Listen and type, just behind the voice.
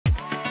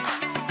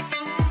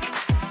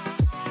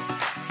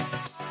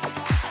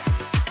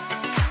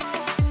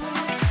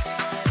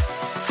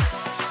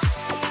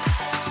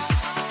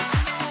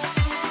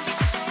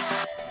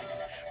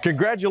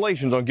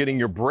Congratulations on getting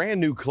your brand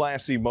new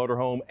Class C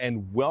motorhome,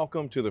 and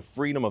welcome to the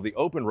freedom of the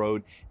open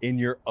road in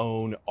your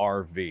own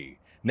RV.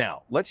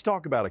 Now, let's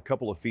talk about a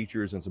couple of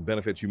features and some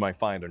benefits you might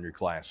find on your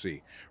Class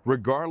C.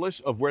 Regardless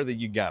of whether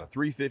you got a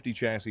 350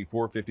 chassis,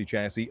 450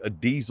 chassis, a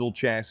diesel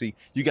chassis,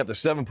 you got the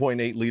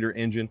 7.8 liter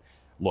engine,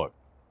 look,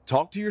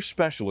 talk to your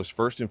specialist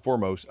first and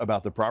foremost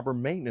about the proper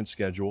maintenance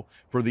schedule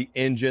for the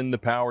engine, the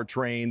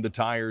powertrain, the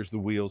tires, the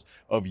wheels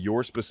of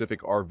your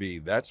specific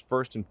RV. That's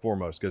first and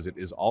foremost because it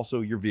is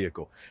also your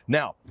vehicle.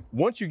 Now,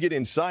 once you get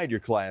inside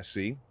your Class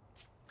C,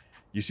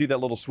 you see that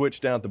little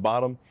switch down at the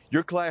bottom?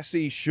 Your Class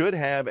C should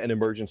have an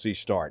emergency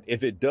start.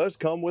 If it does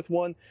come with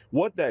one,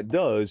 what that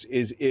does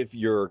is if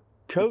your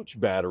coach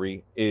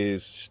battery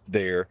is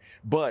there,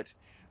 but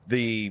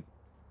the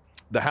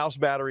house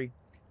battery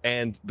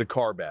and the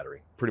car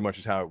battery, pretty much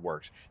is how it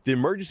works. The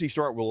emergency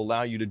start will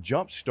allow you to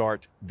jump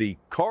start the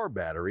car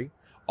battery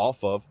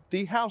off of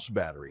the house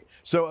battery.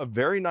 So a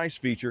very nice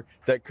feature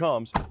that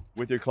comes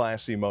with your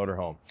Class C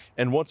motorhome.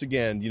 And once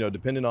again, you know,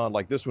 depending on,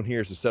 like this one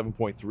here is a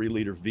 7.3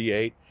 liter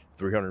V8,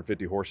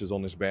 350 horses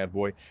on this bad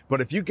boy.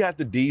 But if you got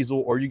the diesel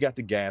or you got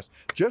the gas,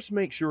 just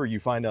make sure you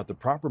find out the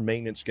proper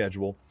maintenance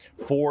schedule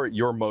for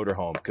your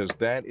motorhome, because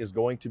that is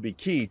going to be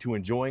key to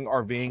enjoying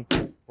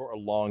RVing for a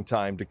long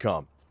time to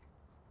come.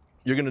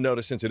 You're going to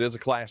notice, since it is a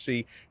Class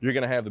C, you're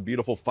going to have the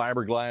beautiful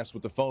fiberglass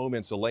with the foam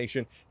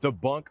insulation, the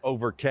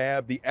Bunkover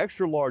Cab, the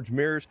extra large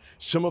mirrors.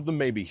 Some of them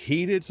may be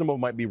heated, some of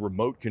them might be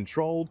remote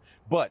controlled,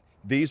 but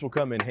these will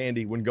come in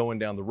handy when going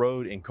down the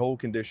road in cold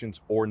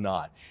conditions or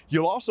not.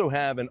 You'll also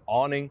have an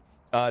awning,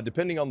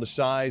 depending on the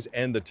size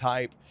and the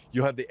type.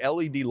 You'll have the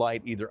LED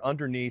light either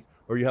underneath,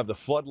 or you have the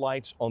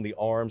floodlights on the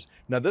arms.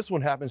 Now this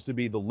one happens to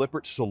be the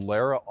Lippert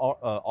Solera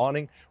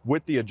awning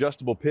with the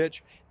adjustable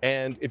pitch.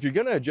 And if you're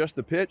going to adjust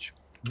the pitch,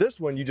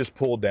 this one, you just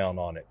pull down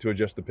on it to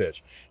adjust the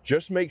pitch.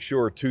 Just make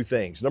sure two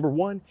things. Number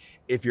one,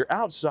 if you're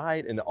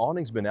outside and the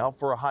awning's been out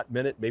for a hot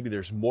minute, maybe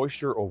there's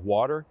moisture or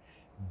water,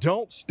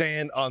 don't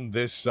stand on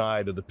this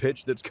side of the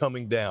pitch that's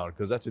coming down,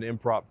 because that's an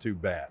impromptu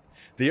bath.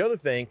 The other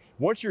thing,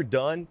 once you're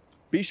done,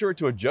 be sure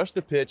to adjust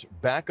the pitch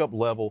back up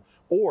level,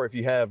 or if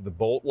you have the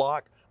bolt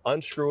lock,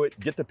 unscrew it,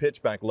 get the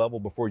pitch back level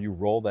before you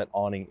roll that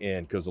awning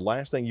in, because the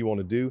last thing you want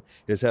to do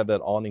is have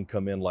that awning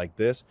come in like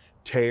this,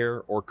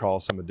 tear, or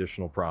cause some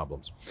additional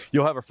problems.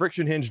 You'll have a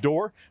friction hinge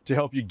door to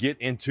help you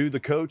get into the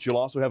coach. You'll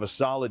also have a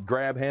solid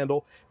grab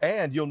handle,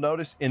 and you'll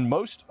notice in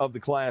most of the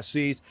Class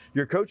Cs,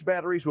 your coach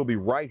batteries will be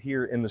right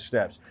here in the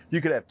steps.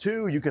 You could have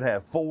 2, you could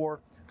have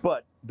 4,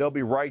 but they'll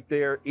be right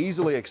there,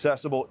 easily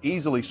accessible,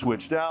 easily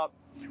switched out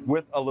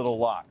with a little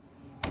lock.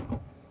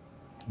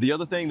 The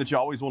other thing that you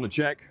always want to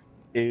check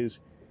is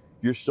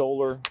your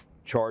solar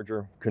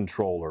charger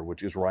controller,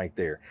 which is right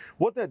there.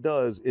 What that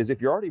does is,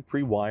 if you're already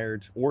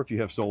pre-wired, or if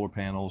you have solar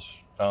panels,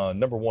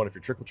 number one, if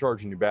you're trickle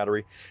charging your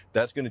battery,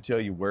 that's going to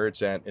tell you where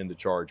it's at in the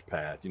charge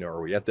path. You know,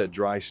 are we at that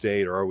dry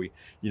state, or are we,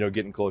 you know,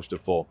 getting close to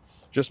full?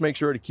 Just make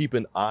sure to keep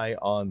an eye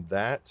on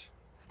that.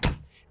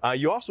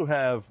 You also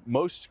have,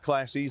 most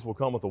Class Cs will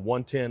come with a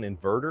 110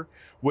 inverter,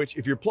 which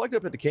if you're plugged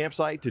up at the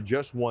campsite to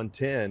just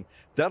 110,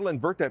 that'll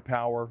invert that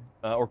power,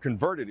 or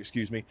convert it,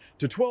 excuse me,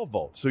 to 12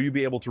 volts. So you'll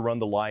be able to run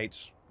the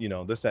lights, you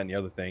know, this, that, and the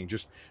other thing.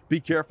 Just be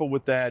careful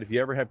with that. If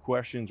you ever have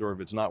questions, or if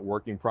it's not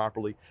working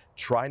properly,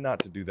 try not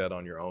to do that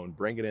on your own.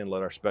 Bring it in,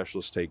 let our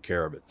specialists take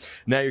care of it.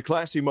 Now, your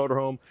Class C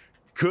motorhome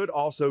could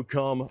also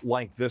come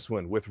like this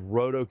one with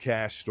roto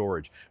cache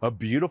storage, a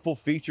beautiful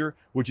feature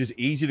which is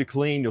easy to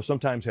clean. You'll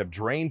sometimes have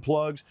drain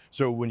plugs,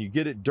 so when you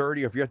get it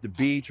dirty, or if you're at the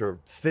beach or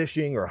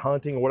fishing or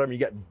hunting or whatever, you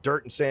got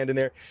dirt and sand in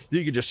there,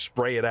 you can just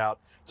spray it out.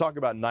 Talk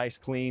about nice,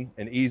 clean,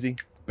 and easy.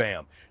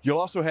 Bam. You'll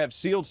also have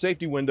sealed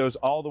safety windows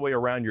all the way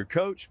around your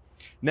coach.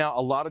 Now,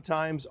 a lot of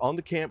times on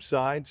the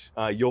campsite,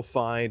 you'll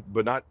find,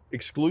 but not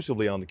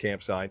exclusively on the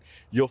campsite,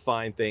 you'll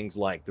find things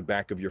like the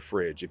back of your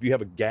fridge. If you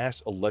have a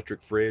gas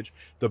electric fridge,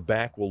 the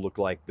back will look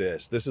like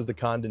this. This is the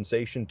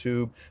condensation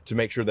tube to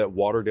make sure that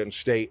water doesn't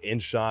stay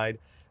inside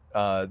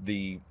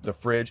the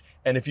fridge.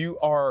 And if you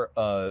are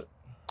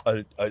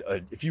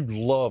if you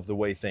love the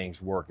way things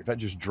work, if that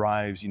just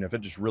drives, you know, if it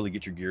just really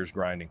gets your gears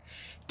grinding,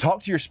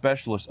 talk to your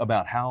specialist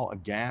about how a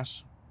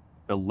gas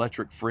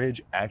electric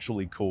fridge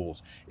actually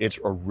cools. It's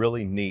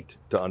really neat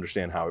to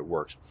understand how it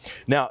works.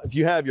 Now, if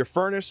you have your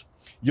furnace,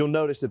 you'll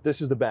notice that this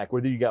is the back.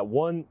 Whether you got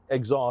one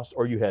exhaust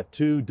or you have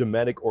 2,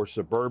 Domestic or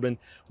Suburban,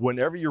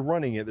 whenever you're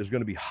running it, there's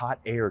going to be hot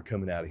air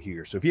coming out of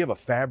here. So if you have a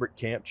fabric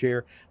camp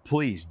chair,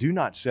 please do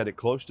not set it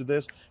close to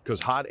this,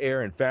 because hot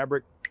air and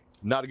fabric,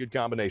 not a good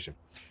combination.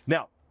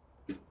 Now,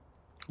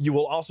 you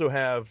will also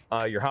have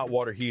your hot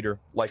water heater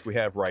like we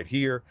have right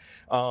here.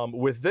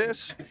 With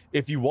this,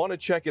 if you want to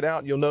check it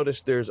out, you'll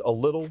notice there's a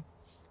little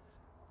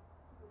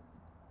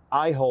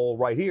eye hole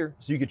right here,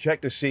 so you can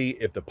check to see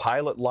if the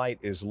pilot light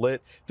is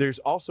lit. There's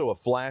also a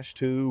flash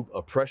tube,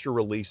 a pressure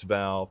release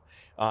valve,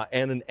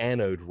 and an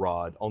anode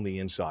rod on the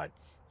inside.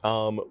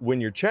 When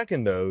you're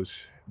checking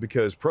those,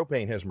 because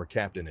propane has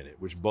mercaptan in it,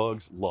 which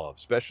bugs love,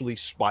 especially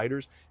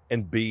spiders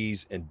and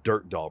bees and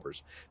dirt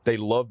daubers. They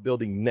love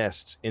building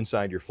nests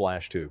inside your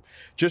flash tube.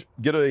 Just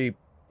get a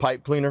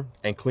pipe cleaner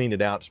and clean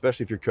it out,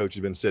 especially if your coach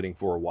has been sitting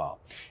for a while.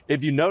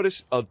 If you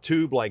notice a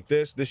tube like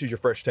this is your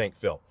fresh tank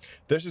fill.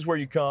 This is where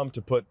you come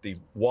to put the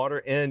water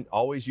in.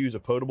 Always use a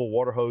potable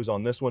water hose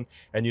on this one.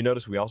 And you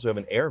notice we also have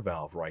an air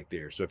valve right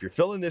there. So if you're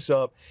filling this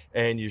up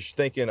and you're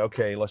thinking,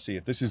 okay, let's see,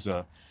 if this is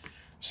a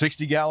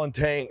 60-gallon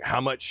tank,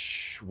 how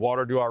much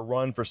water do I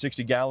run for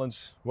 60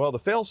 gallons? Well, the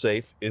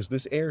fail-safe is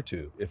this air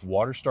tube. If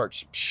water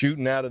starts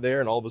shooting out of there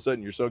and all of a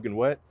sudden you're soaking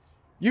wet,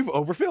 you've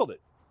overfilled it.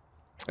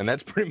 And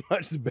that's pretty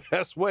much the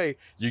best way.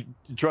 You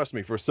trust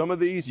me, for some of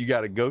these, you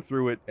got to go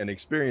through it and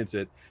experience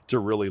it to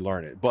really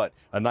learn it. But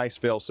a nice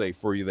fail-safe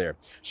for you there.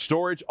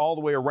 Storage all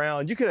the way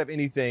around. You could have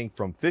anything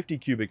from 50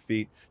 cubic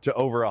feet to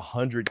over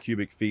 100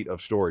 cubic feet of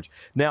storage.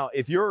 Now,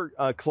 if your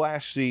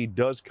Class C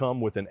does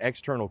come with an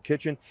external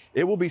kitchen,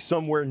 it will be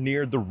somewhere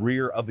near the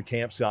rear of the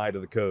campsite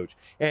of the coach.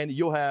 And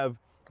you'll have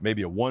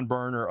maybe a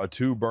 1-burner, a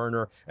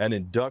 2-burner, an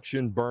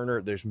induction burner.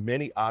 There's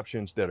many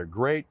options that are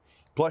great.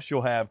 Plus,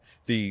 you'll have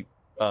the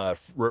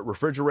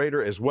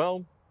refrigerator as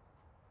well.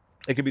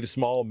 It could be the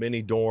small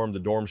mini dorm, the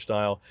dorm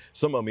style.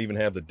 Some of them even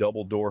have the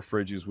double door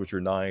fridges, which are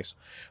nice.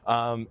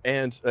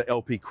 And a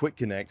LP Quick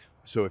Connect.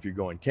 So if you're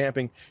going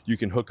camping, you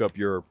can hook up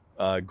your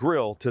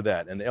grill to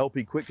that. And the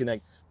LP Quick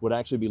Connect would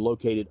actually be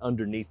located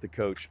underneath the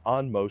coach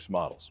on most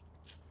models,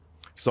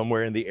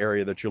 somewhere in the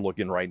area that you're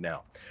looking right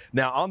now.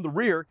 Now on the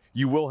rear,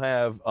 you will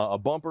have a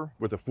bumper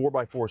with a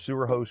 4x4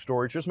 sewer hose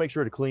storage. Just make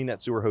sure to clean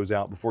that sewer hose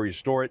out before you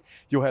store it.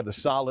 You'll have the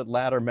solid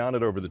ladder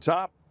mounted over the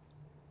top.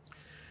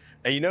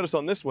 And you notice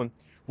on this one,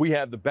 we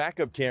have the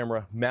backup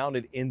camera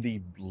mounted in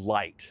the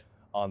light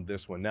on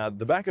this one. Now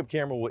the backup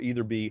camera will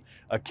either be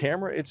a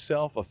camera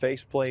itself, a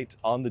faceplate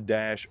on the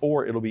dash,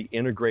 or it'll be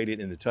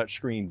integrated in the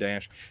touchscreen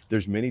dash.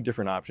 There's many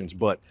different options,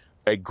 but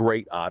a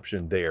great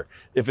option there.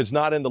 If it's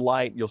not in the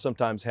light, you'll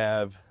sometimes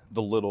have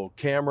the little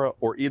camera,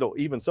 or it'll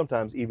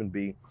sometimes even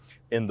be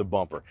in the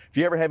bumper. If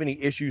you ever have any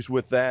issues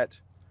with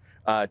that,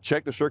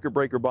 check the circuit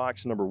breaker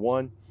box, number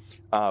one.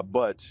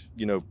 But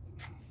you know,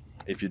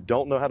 if you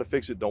don't know how to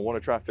fix it, don't want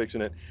to try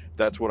fixing it,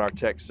 that's what our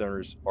tech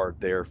centers are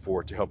there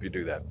for, to help you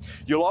do that.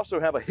 You'll also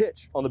have a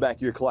hitch on the back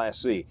of your Class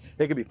C.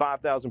 It could be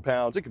 5,000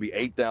 pounds, it could be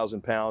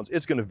 8,000 pounds.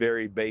 It's going to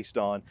vary based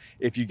on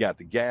if you got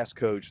the gas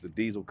coach, the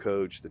diesel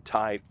coach, the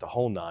type, the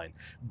whole nine.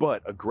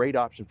 But a great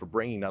option for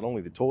bringing not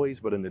only the toys,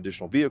 but an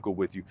additional vehicle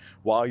with you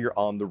while you're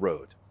on the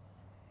road.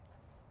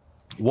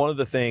 One of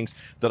the things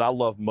that I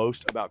love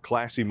most about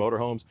Class C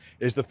motorhomes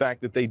is the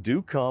fact that they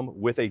do come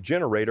with a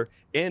generator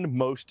in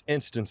most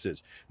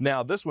instances.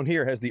 Now, this one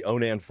here has the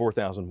Awning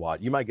 4,000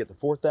 watt. You might get the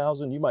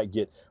 4,000, you might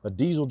get a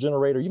diesel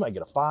generator, you might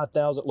get a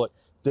 5,000. Look,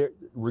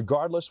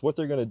 regardless, what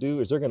they're going to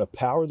do is they're going to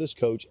power this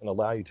coach and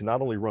allow you to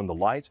not only run the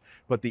lights,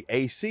 but the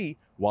AC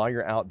while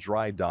you're out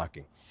dry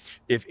docking.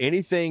 If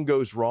anything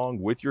goes wrong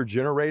with your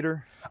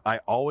generator, I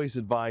always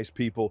advise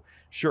people,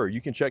 sure,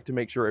 you can check to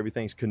make sure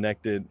everything's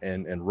connected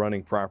and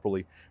running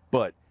properly,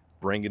 but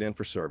bring it in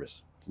for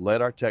service.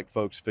 Let our tech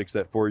folks fix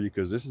that for you,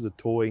 because this is a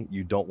toy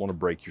you don't want to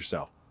break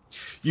yourself.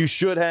 You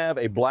should have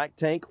a black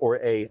tank or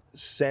a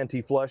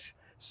Santee flush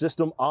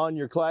system on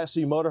your Class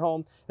C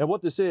motorhome. And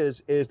what this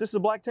is this is a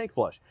black tank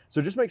flush.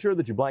 So just make sure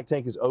that your black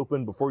tank is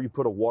open before you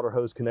put a water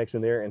hose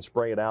connection there and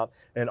spray it out.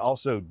 And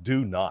also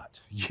do not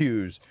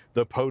use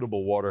the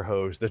potable water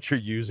hose that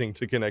you're using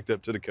to connect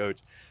up to the coach.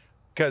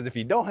 Because if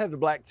you don't have the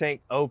black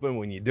tank open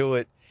when you do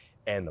it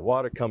and the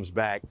water comes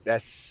back,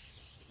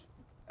 that's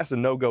a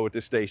no-go at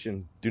this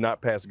station. Do not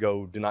pass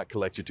go, do not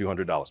collect your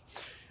 $200.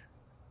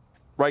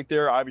 Right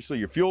there, obviously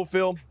your fuel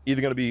fill,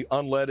 either gonna be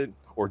unleaded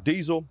or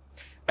diesel.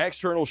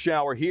 External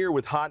shower here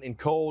with hot and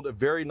cold, a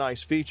very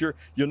nice feature.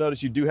 You'll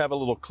notice you do have a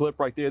little clip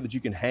right there that you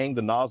can hang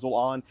the nozzle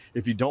on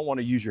if you don't want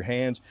to use your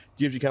hands.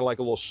 Gives you kind of like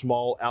a little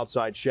small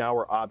outside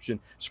shower option.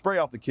 Spray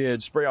off the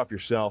kids, spray off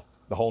yourself,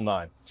 the whole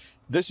nine.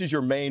 This is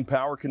your main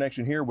power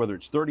connection here, whether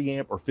it's 30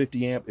 amp or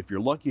 50 amp. If you're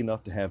lucky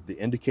enough to have the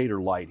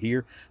indicator light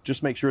here,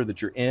 just make sure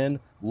that you're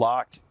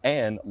locked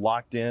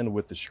in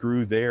with the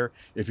screw there.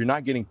 If you're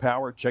not getting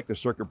power, check the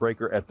circuit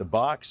breaker at the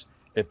box.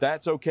 If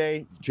that's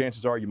okay,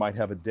 chances are you might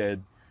have a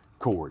dead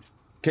cord.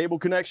 Cable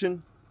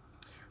connection,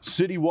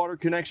 city water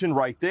connection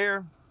right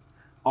there,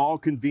 all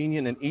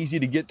convenient and easy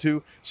to get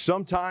to.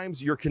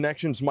 Sometimes your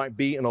connections might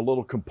be in a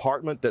little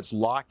compartment that's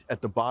locked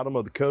at the bottom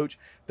of the coach.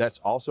 That's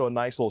also a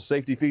nice little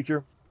safety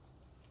feature.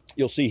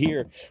 You'll see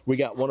here we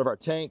got one of our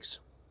tanks,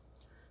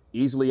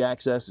 easily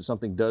accessed if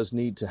something does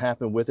need to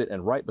happen with it,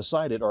 and right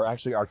beside it are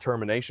actually our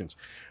terminations.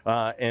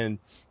 And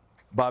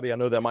Bobby, I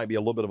know that might be a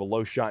little bit of a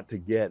low shot to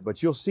get,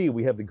 but you'll see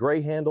we have the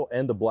gray handle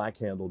and the black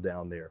handle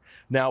down there.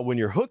 Now, when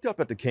you're hooked up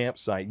at the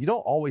campsite, you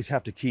don't always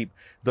have to keep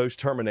those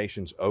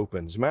terminations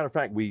open. As a matter of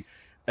fact,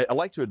 I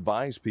like to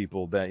advise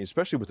people that,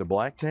 especially with the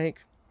black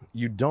tank,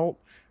 you don't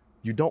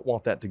you don't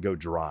want that to go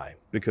dry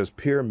because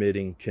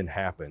pyramiding can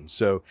happen.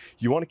 So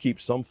you want to keep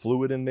some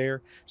fluid in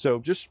there. So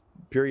just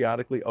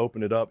periodically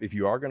open it up. If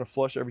you are going to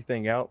flush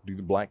everything out, do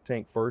the black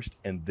tank first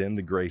and then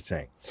the gray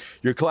tank.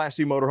 Your Class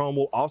C motorhome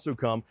will also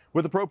come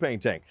with a propane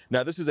tank.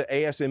 Now this is an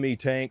ASME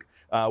tank,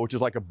 which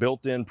is like a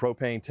built-in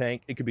propane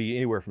tank. It could be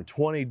anywhere from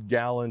 20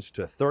 gallons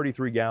to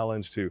 33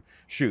 gallons to,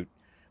 shoot,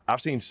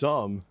 I've seen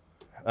some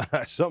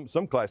Class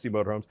C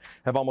motorhomes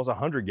have almost a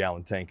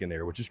 100-gallon tank in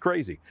there, which is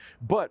crazy.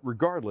 But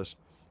regardless,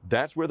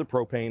 that's where the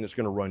propane is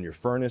going to run your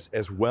furnace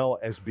as well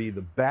as be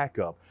the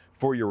backup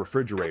for your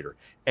refrigerator.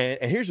 And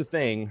here's the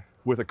thing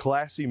with a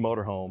Class C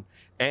motorhome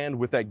and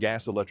with that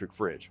gas electric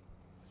fridge.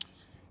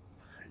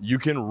 You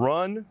can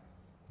run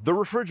the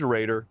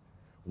refrigerator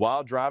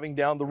while driving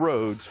down the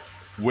roads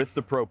with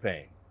the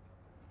propane.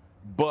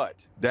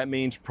 But that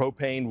means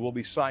propane will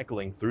be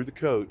cycling through the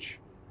coach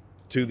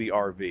to the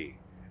RV.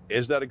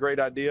 Is that a great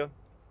idea?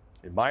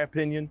 In my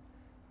opinion,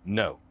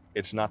 no,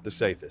 it's not the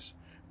safest,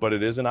 but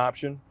it is an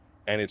option.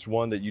 And it's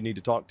one that you need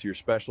to talk to your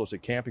specialist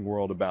at Camping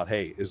World about.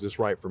 Hey, is this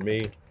right for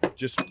me?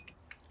 Just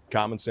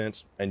common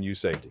sense and use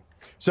safety.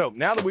 So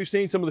now that we've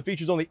seen some of the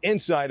features on the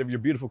inside of your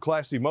beautiful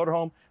Class C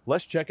motorhome,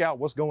 let's check out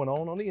what's going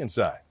on the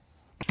inside.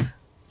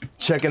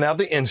 Checking out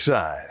the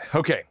inside.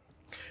 Okay,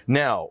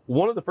 now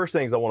one of the first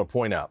things I want to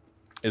point out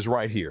is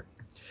right here.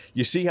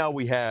 You see how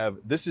we have,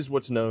 this is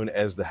what's known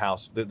as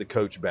the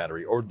coach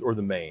battery or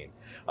the main.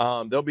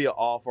 There'll be an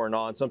off or an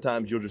on.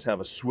 Sometimes you'll just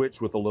have a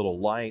switch with a little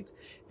light.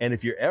 And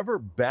if you're ever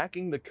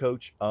backing the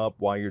coach up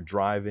while you're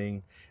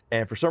driving,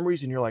 and for some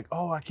reason you're like,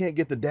 oh, I can't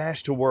get the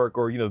dash to work,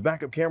 or the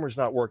backup camera's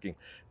not working,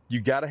 you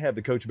got to have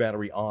the coach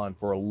battery on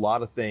for a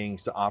lot of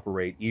things to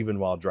operate even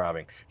while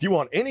driving. If you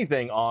want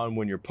anything on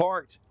when you're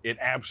parked, it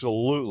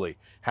absolutely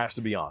has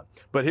to be on.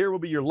 But here will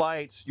be your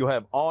lights. You'll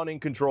have awning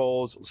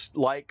controls,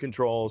 light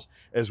controls,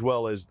 as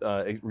well as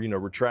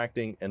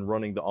retracting and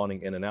running the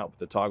awning in and out with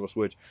the toggle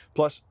switch.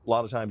 Plus, a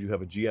lot of times you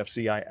have a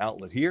GFCI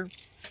outlet here.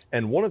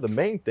 And one of the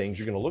main things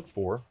you're going to look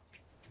for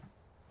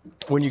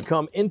when you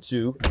come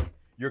into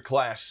your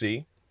Class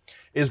C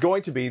is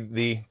going to be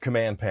the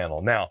command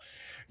panel. Now,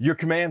 your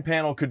command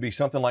panel could be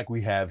something like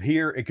we have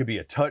here. It could be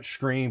a touch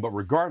screen, but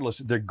regardless,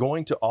 they're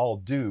going to all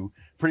do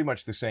pretty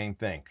much the same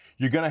thing.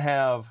 You're going to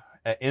have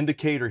an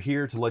indicator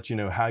here to let you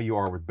know how you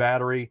are with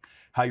battery,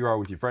 how you are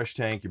with your fresh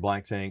tank, your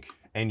black tank,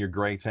 and your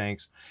gray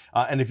tanks.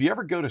 And if you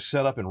ever go to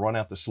set up and run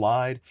out the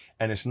slide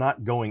and it's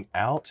not going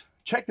out,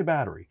 check the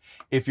battery.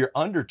 If you're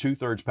under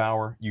 2/3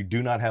 power, you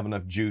do not have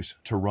enough juice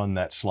to run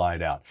that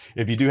slide out.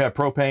 If you do have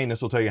propane,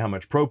 this will tell you how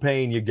much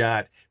propane you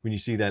got when you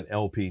see that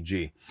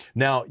LPG.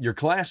 Now, your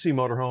Class C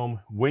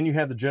motorhome, when you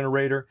have the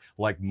generator,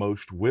 like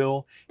most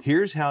will,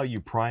 here's how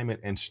you prime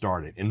it and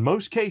start it. In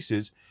most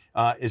cases,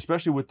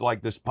 especially with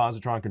like this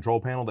positron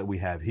control panel that we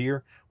have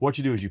here, what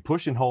you do is you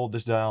push and hold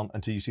this down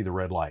until you see the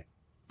red light.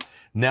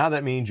 Now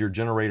that means your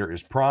generator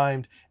is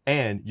primed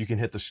and you can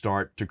hit the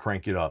start to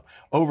crank it up.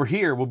 Over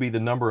here will be the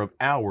number of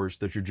hours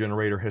that your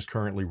generator has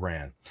currently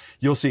ran.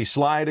 You'll see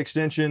slide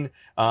extension.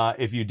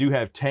 If you do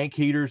have tank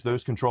heaters,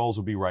 those controls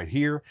will be right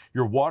here.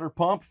 Your water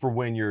pump for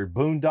when you're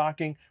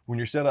boondocking. When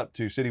you're set up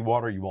to city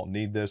water, you won't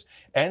need this.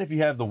 And if you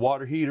have the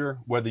water heater,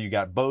 whether you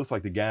got both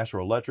like the gas or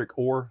electric,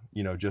 or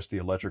just the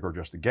electric or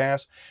just the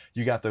gas,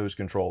 you got those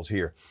controls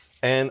here.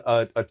 And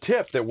a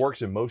tip that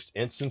works in most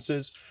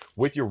instances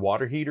with your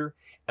water heater,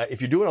 if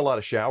you're doing a lot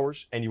of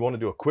showers and you want to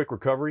do a quick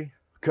recovery,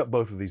 cut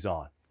both of these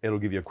on. It'll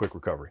give you a quick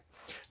recovery.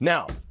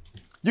 Now,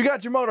 you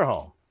got your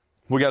motorhome.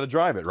 We got to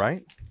drive it,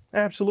 right?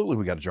 Absolutely,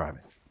 we got to drive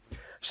it.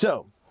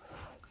 So,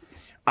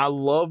 I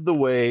love the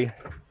way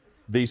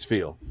these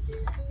feel.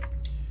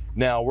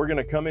 Now, we're going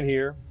to come in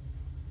here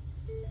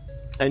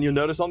and you'll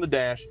notice on the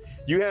dash,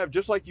 you have,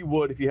 just like you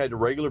would if you had a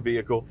regular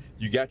vehicle,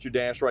 you got your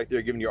dash right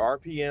there giving you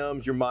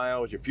RPMs, your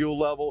miles, your fuel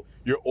level,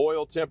 your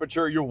oil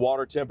temperature, your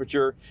water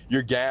temperature,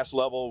 your gas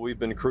level. We've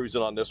been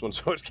cruising on this one,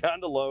 so it's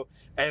kind of low,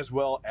 as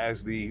well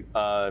as the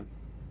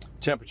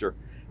temperature.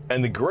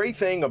 And the great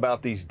thing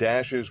about these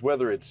dashes,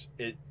 whether it's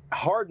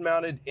hard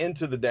mounted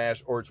into the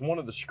dash or it's one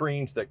of the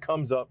screens that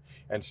comes up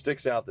and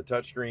sticks out the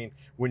touchscreen,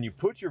 when you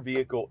put your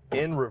vehicle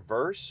in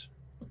reverse,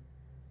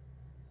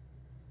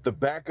 the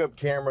backup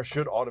camera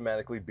should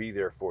automatically be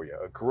there for you.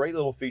 A great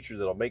little feature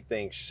that'll make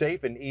things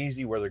safe and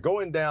easy, whether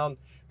going down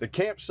the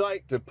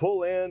campsite to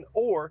pull in,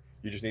 or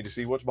you just need to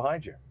see what's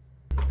behind you.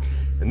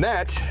 And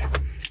that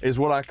is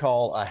what I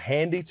call a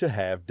handy to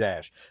have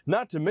dash.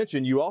 Not to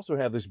mention, you also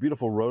have this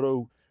beautiful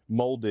roto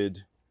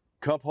molded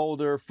cup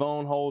holder,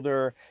 phone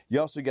holder.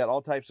 You also got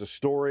all types of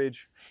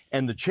storage.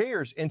 And the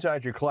chairs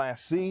inside your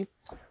Class C,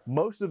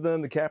 most of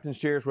them, the captain's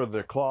chairs, whether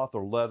they're cloth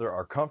or leather,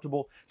 are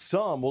comfortable.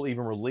 Some will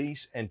even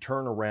release and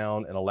turn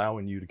around and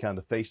allowing you to kind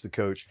of face the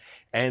coach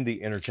and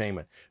the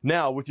entertainment.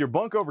 Now, with your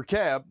Bunkover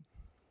Cab,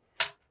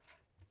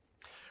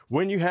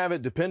 when you have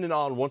it, depending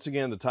on, once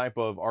again, the type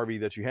of RV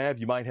that you have,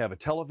 you might have a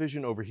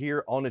television over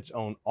here on its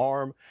own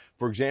arm.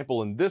 For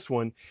example, in this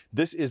one,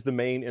 this is the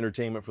main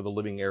entertainment for the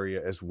living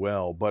area as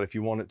well. But if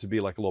you want it to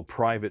be like a little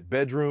private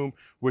bedroom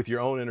with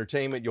your own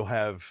entertainment, you'll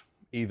have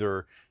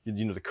either,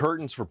 the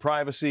curtains for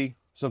privacy,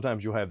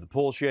 Sometimes you'll have the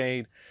pull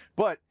shade,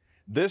 but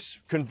this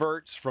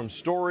converts from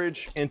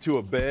storage into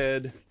a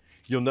bed.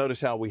 You'll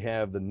notice how we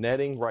have the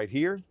netting right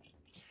here.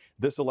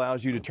 This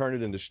allows you to turn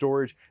it into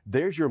storage.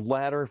 There's your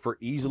ladder for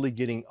easily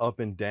getting up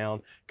and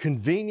down.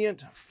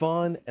 Convenient,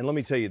 fun, and let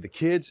me tell you, the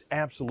kids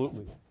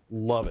absolutely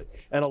love it.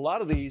 And a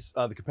lot of these,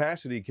 the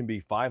capacity can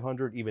be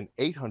 500, even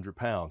 800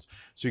 pounds.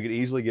 So you could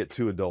easily get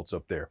 2 adults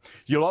up there.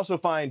 You'll also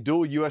find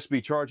dual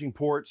USB charging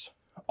ports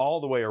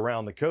all the way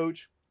around the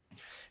coach.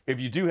 If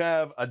you do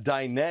have a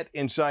dinette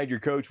inside your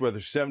coach,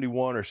 whether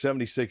 71 or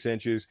 76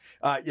 inches,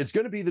 it's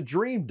going to be the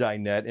dream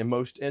dinette in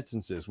most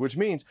instances, which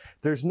means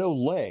there's no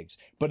legs,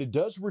 but it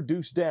does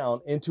reduce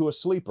down into a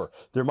sleeper.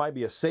 There might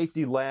be a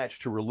safety latch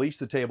to release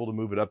the table to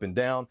move it up and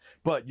down,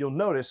 but you'll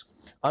notice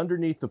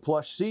underneath the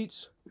plush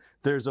seats,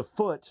 there's a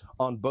foot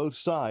on both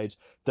sides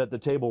that the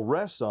table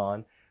rests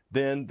on.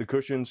 Then the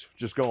cushions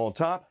just go on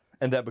top,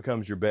 and that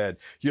becomes your bed.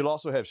 You'll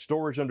also have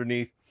storage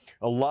underneath.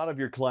 A lot of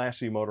your Class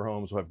C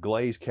motorhomes will have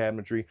glazed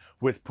cabinetry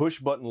with push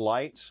button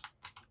lights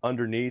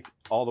underneath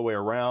all the way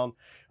around.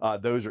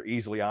 Those are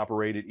easily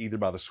operated either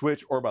by the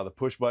switch or by the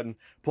push button.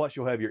 Plus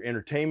you'll have your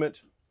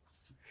entertainment.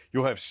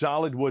 You'll have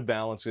solid wood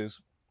balances.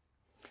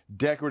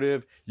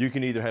 Decorative, you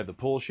can either have the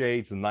pull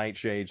shades, the night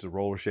shades, the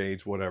roller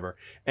shades, whatever.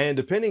 And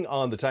depending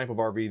on the type of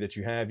RV that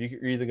you have,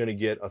 you're either going to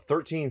get a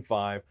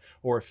 13.5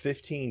 or a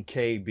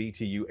 15K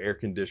BTU air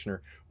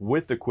conditioner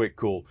with the quick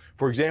cool.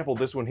 For example,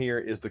 this one here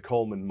is the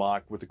Coleman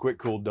Mach with the quick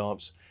cool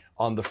dumps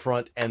on the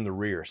front and the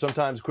rear.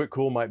 Sometimes quick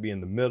cool might be in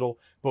the middle,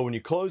 but when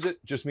you close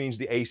it, just means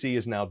the AC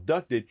is now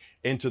ducted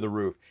into the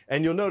roof.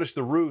 And you'll notice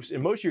the roofs,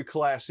 in most of your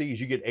Class Cs,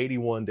 you get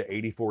 81 to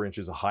 84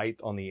 inches of height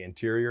on the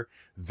interior.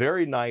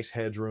 Very nice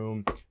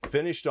headroom,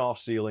 finished off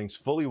ceilings,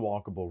 fully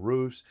walkable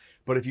roofs.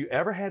 But if you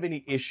ever have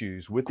any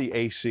issues with the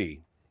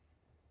AC,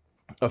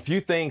 a few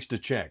things to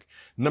check.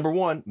 Number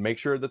one, make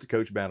sure that the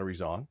coach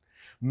battery's on.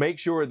 Make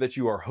sure that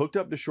you are hooked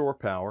up to shore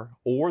power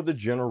or the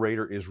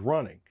generator is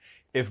running.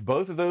 If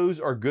both of those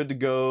are good to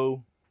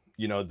go,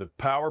 you know, the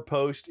power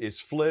post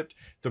is flipped,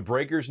 the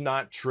breaker's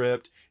not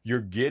tripped, you're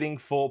getting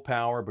full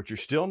power, but you're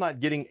still not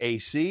getting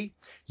AC,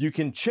 you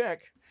can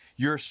check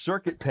your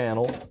circuit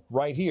panel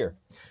right here.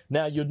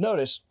 Now you'll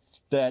notice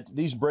that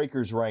these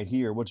breakers right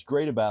here, what's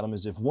great about them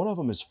is if one of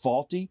them is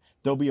faulty,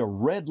 there'll be a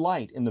red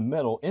light in the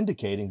middle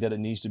indicating that it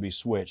needs to be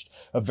switched.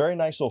 A very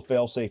nice little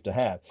fail-safe to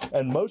have.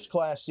 And most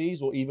Class Cs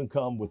will even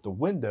come with the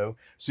window,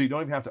 so you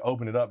don't even have to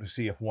open it up to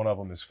see if one of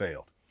them has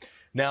failed.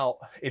 Now,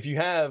 if you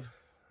have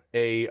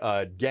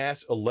a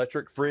gas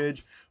electric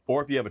fridge,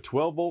 or if you have a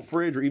 12-volt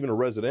fridge or even a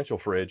residential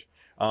fridge,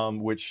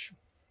 which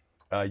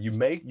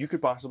you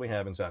could possibly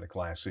have inside a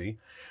Class C,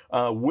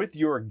 with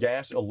your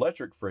gas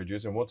electric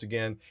fridges, and once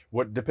again,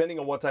 depending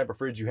on what type of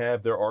fridge you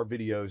have, there are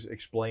videos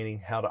explaining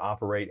how to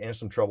operate and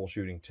some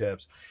troubleshooting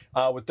tips.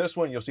 With this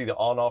one, you'll see the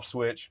on-off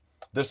switch.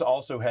 This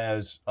also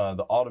has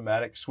the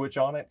automatic switch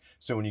on it.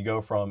 So when you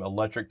go from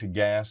electric to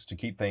gas to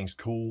keep things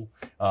cool,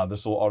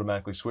 this will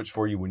automatically switch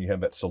for you when you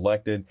have that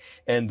selected.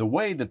 And the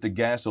way that the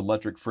gas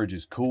electric fridge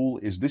is cool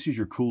is this is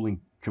your cooling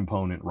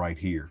component right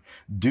here.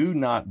 Do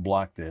not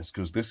block this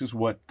because this is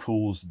what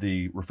cools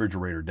the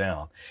refrigerator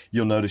down.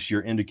 You'll notice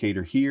your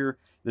indicator here.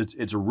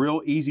 It's a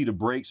real easy to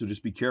break, so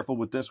just be careful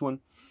with this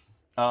one.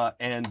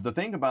 And the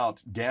thing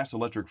about gas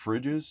electric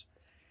fridges,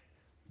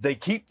 they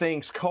keep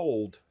things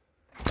cold.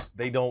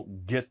 They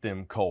don't get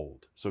them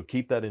cold. So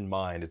keep that in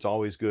mind. It's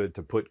always good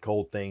to put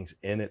cold things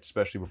in it,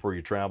 especially before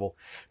you travel.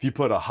 If you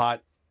put a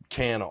hot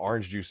can of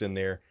orange juice in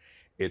there,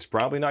 it's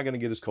probably not going to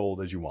get as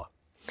cold as you want.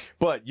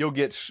 But you'll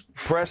get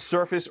pressed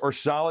surface or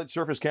solid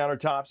surface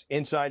countertops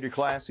inside your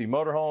Class C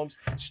motorhomes,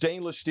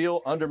 stainless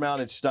steel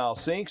undermounted style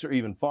sinks or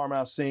even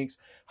farmhouse sinks,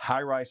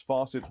 high-rise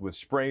faucets with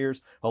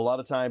sprayers. A lot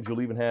of times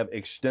you'll even have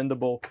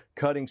extendable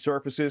cutting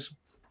surfaces,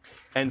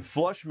 and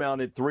flush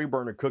mounted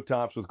 3-burner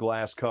cooktops with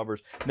glass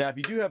covers. Now, if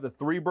you do have the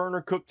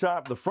 3-burner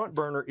cooktop, the front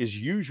burner is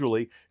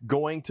usually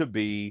going to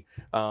be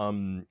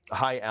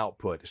high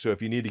output. So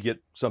if you need to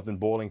get something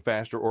boiling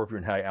faster or if you're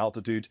in high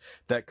altitudes,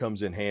 that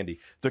comes in handy.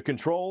 The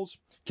controls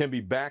can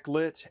be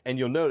backlit, and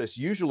you'll notice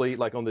usually,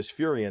 like on this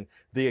Furion,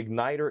 the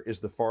igniter is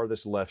the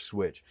farthest left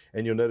switch,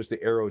 and you'll notice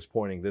the arrow is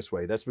pointing this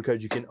way. That's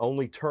because you can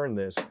only turn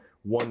this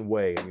one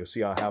way, and you'll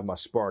see I have my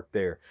spark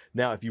there.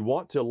 Now, if you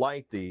want to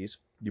light these,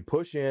 you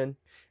push in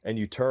and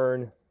you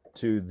turn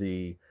to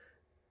the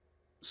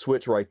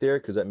switch right there,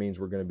 because that means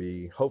we're going to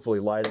be hopefully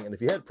lighting. And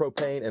if you had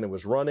propane and it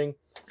was running,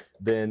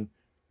 then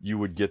you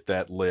would get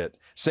that lit.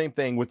 Same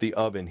thing with the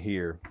oven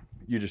here.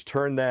 You just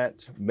turn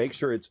that, make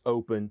sure it's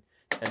open,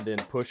 and then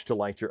push to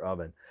light your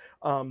oven.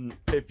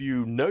 If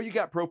you know you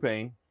got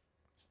propane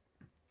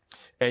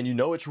and you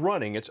know it's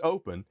running, it's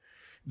open,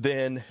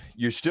 then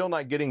you're still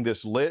not getting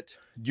this lit,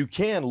 you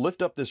can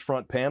lift up this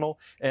front panel,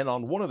 and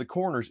on one of the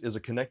corners is a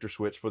connector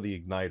switch for the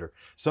igniter.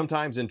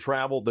 Sometimes in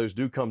travel, those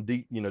do come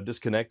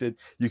disconnected.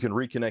 You can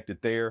reconnect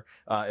it there.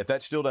 If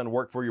that still doesn't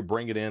work for you,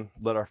 bring it in.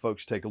 Let our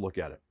folks take a look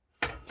at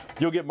it.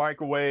 You'll get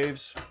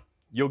microwaves.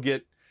 You'll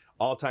get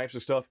all types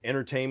of stuff,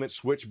 entertainment,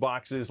 switch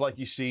boxes like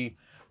you see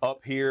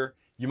up here.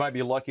 You might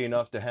be lucky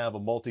enough to have a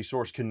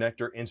multi-source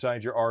connector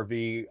inside your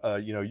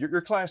RV. You know,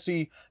 your Class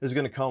C is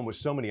going to come with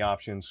so many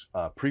options,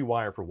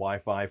 pre-wire for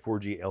Wi-Fi,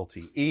 4G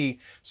LTE.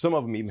 Some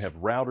of them even have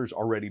routers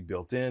already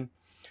built in.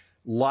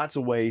 Lots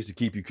of ways to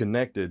keep you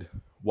connected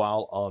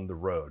while on the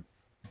road.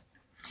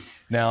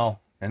 Now,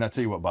 and I'll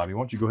tell you what, Bobby,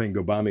 why don't you go ahead and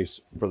go by me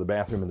for the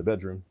bathroom and the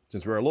bedroom,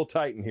 since we're a little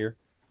tight in here.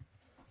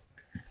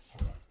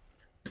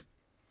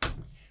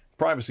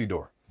 Privacy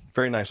door.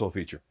 Very nice little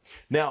feature.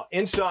 Now,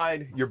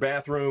 inside your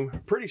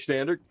bathroom, pretty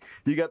standard.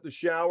 You got the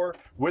shower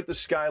with the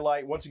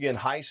skylight. Once again,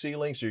 high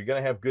ceiling, so you're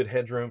going to have good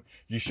headroom.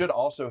 You should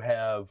also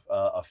have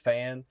a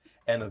fan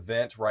and a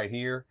vent right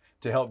here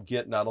to help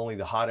get not only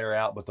the hot air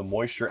out, but the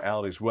moisture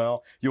out as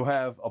well. You'll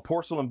have a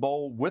porcelain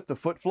bowl with the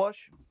foot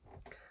flush,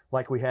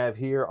 like we have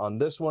here on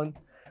this one.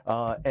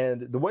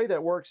 And the way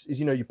that works is,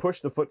 you know, you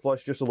push the foot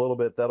flush just a little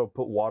bit, that'll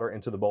put water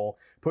into the bowl.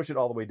 Push it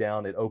all the way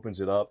down, it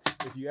opens it up.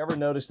 If you ever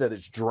notice that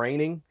it's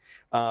draining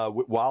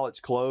while it's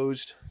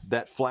closed,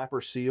 that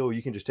flapper seal,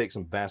 you can just take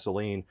some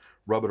Vaseline,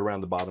 rub it around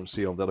the bottom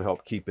seal. That'll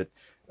help keep it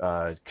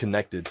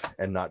connected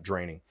and not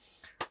draining.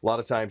 A lot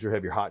of times you'll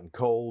have your hot and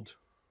cold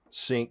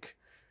sink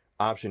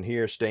option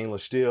here,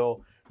 stainless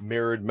steel,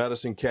 mirrored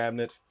medicine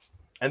cabinet.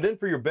 And then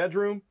for your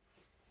bedroom,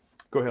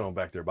 go ahead on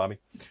back there, Bobby.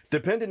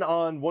 Depending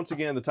on, once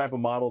again, the type of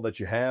model that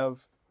you have,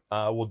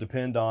 will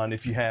depend on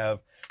if you have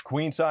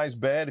queen size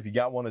bed, if you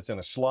got one that's in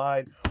a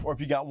slide, or if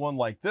you got one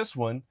like this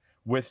one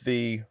with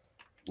the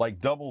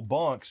like double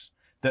bunks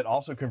that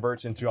also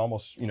converts into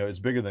almost, you know, it's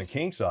bigger than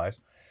king size.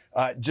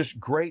 Just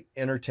great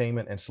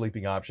entertainment and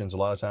sleeping options. A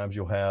lot of times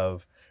you'll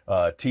have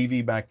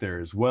TV back there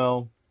as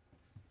well.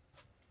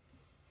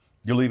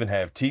 You'll even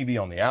have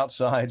TV on the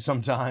outside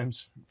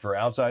sometimes for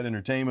outside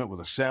entertainment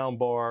with a sound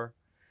bar.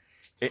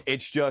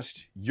 It's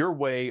just your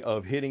way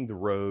of hitting the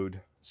road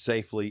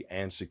safely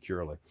and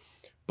securely.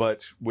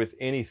 But with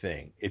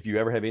anything, if you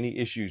ever have any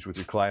issues with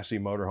your Class C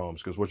motorhomes,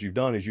 because what you've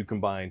done is you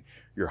combine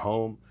your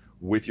home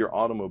with your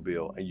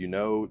automobile, and you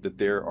know that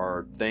there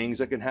are things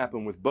that can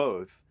happen with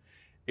both.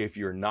 If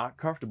you're not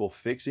comfortable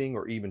fixing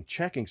or even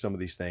checking some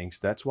of these things,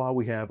 that's why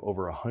we have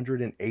over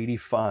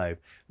 185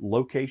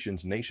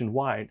 locations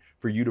nationwide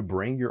for you to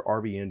bring your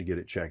RV in to get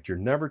it checked. You're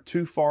never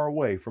too far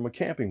away from a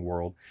camping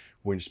world,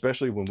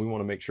 especially when we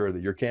want to make sure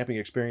that your camping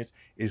experience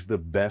is the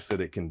best that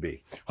it can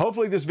be.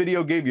 Hopefully this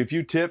video gave you a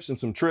few tips and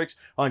some tricks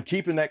on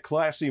keeping that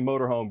Class C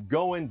motorhome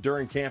going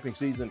during camping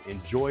season.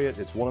 Enjoy it.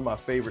 It's one of my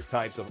favorite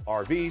types of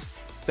RVs.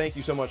 Thank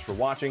you so much for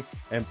watching.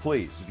 And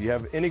please, if you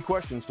have any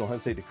questions, don't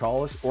hesitate to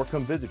call us or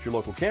come visit your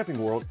local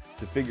Camping World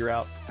to figure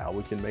out how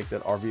we can make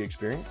that RV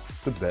experience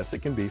the best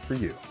it can be for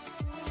you.